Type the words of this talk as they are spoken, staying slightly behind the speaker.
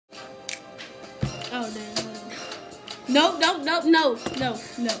No, no, no, no, no,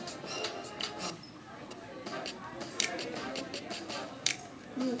 no.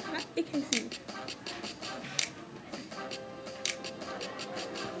 It can't see.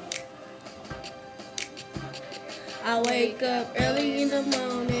 I wake up early in the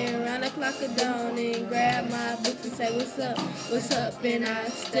morning, around the clock of dawn, and grab my books and say, what's up, and I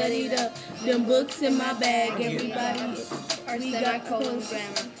studied up them books in my bag. Everybody, we got clothes.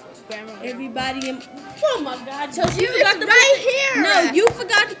 Everybody in, oh my God, Chelsea, you forgot to right put here. No, you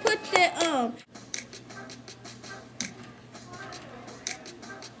forgot to put that,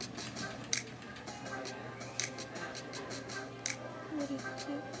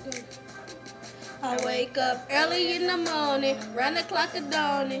 I wake up early in the morning, round the clock of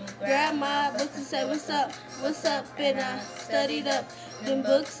dawning, grab my books and say, what's up, and I studied up them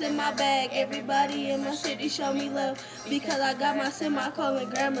books in my bag. Everybody in my city show me love, because I got my semicolon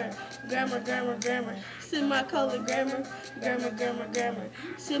grammar, semicolon grammar, semicolon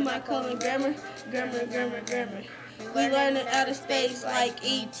grammar. We learning out of space like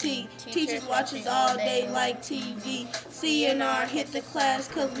E.T. Teachers watch us all day like TV. CNR hit the class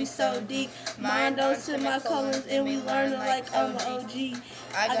cause we so deep. Mind on semicolons and we learning like I'm an OG.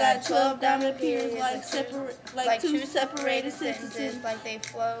 I got 12 diamond periods like two separated sentences. Like they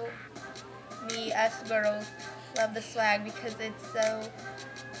flow. Me, us girls, love the swag because it's so...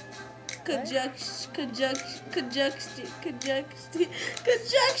 Conjunction.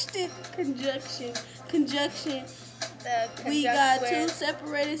 We got two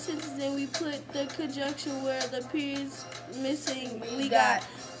separated sentences and we put the conjunction where the period's missing. We got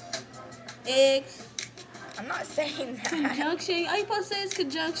eggs. I'm not saying that. Conjunction. All you supposed to say is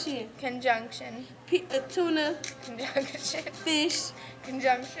conjunction. Conjunction. Tuna. Conjunction. Fish.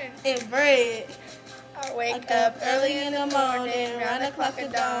 Conjunction. And bread. I wake up early in the morning, round the clock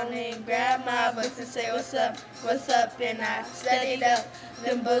of dawn, and grab my books and say, what's up, and I studied up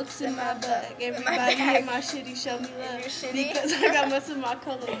them books in my bag. Everybody in my city show me love, because I got my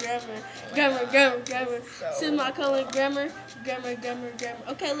semicolon grammar. Semicolon grammar.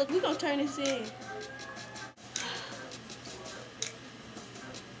 Okay, look, we're going to turn this in.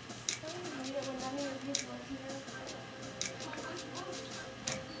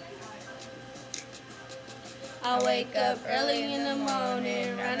 I wake up early in the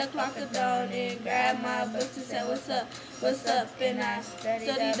morning, round the clock of dawn, and grab my books and say, what's up, and I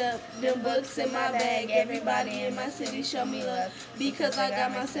studied up them books in my bag. Everybody in my city show me love, because I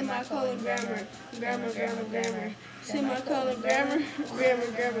got my semicolon grammar. Semicolon grammar. Semicolon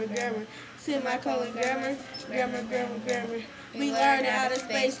grammar. We learn out of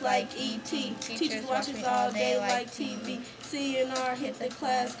space like E.T. Teachers watch us all day like TV. CNR hit the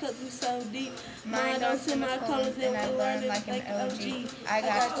class cause we so deep. Mind on semicolons and we learn like an OG. I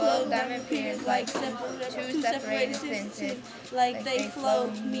got 12 diamond periods like two separated sentences. Like they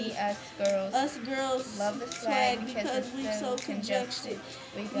flow. Me, us girls, love the swag because we so conjunction.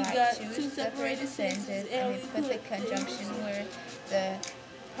 We got two separated sentences and we put the conjunction where the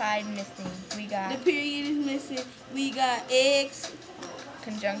pride missing. We got the period is missing. We got eggs,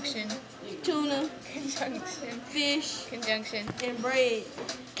 conjunction, tuna, conjunction, fish, conjunction, and bread.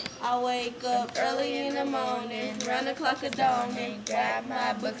 I wake up early in the morning, round the clock of dawn, and grab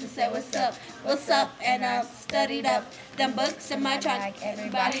my books and say, what's up, and I studied up them books in my bag.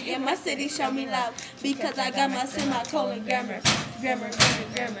 Everybody in my city show me love, because I got my semicolon grammar.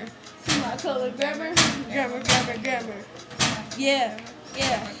 Semicolon grammar. Yeah.